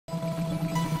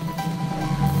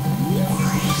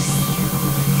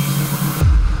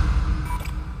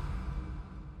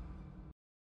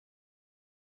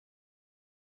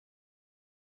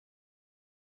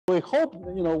We hope,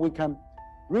 we can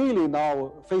really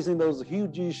now facing those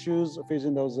huge issues,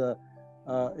 facing those,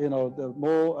 the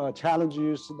more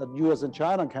challenges that U.S. and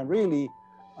China can really,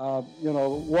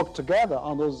 work together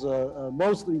on those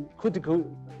mostly critical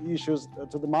issues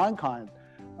to the mankind,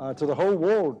 to the whole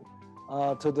world,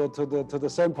 to the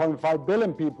 7.5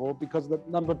 billion people, because the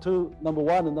number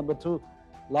one and number two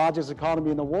largest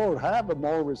economy in the world have a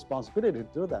moral responsibility to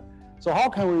do that. So how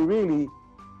can we really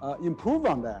improve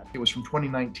on that? It was from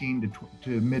 2019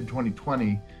 to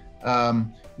mid-2020.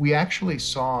 We actually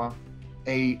saw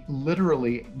a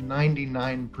literally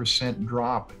 99%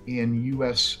 drop in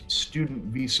U.S. student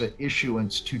visa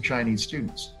issuance to Chinese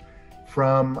students.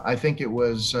 From, I think it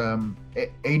was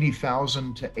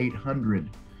 80,000 to 800,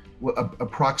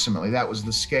 approximately. That was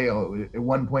the scale. At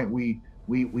one point, we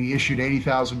issued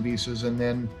 80,000 visas, and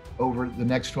then over the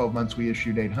next 12 months, we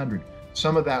issued 800.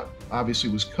 Some of that obviously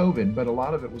was COVID, but a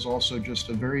lot of it was also just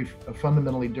a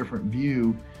fundamentally different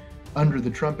view under the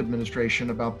Trump administration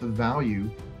about the value,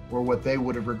 or what they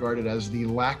would have regarded as the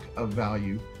lack of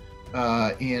value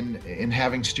in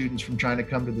having students from China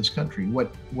come to this country.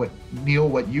 What Neil,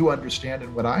 what you understand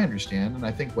and what I understand, and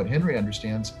I think what Henry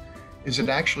understands, is that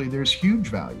actually there's huge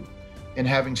value in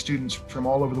having students from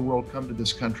all over the world come to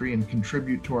this country and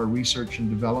contribute to our research and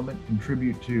development,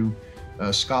 contribute to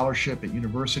scholarship at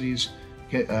universities,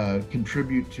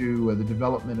 contribute to the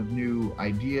development of new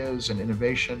ideas and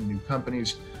innovation, new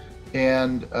companies.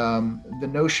 And the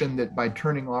notion that by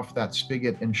turning off that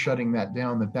spigot and shutting that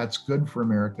down, that's good for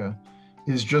America,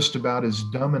 is just about as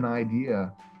dumb an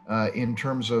idea in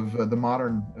terms of the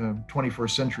modern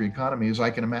 21st century economy as I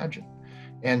can imagine.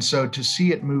 And so to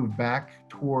see it move back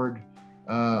toward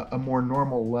a more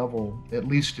normal level, at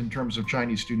least in terms of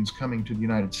Chinese students coming to the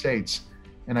United States,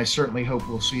 and I certainly hope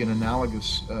we'll see an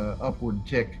analogous upward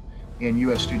tick in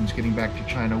U.S. students getting back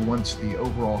to China once the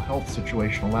overall health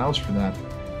situation allows for that.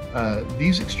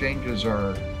 These exchanges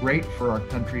are great for our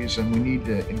countries, and we need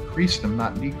to increase them,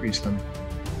 not decrease them.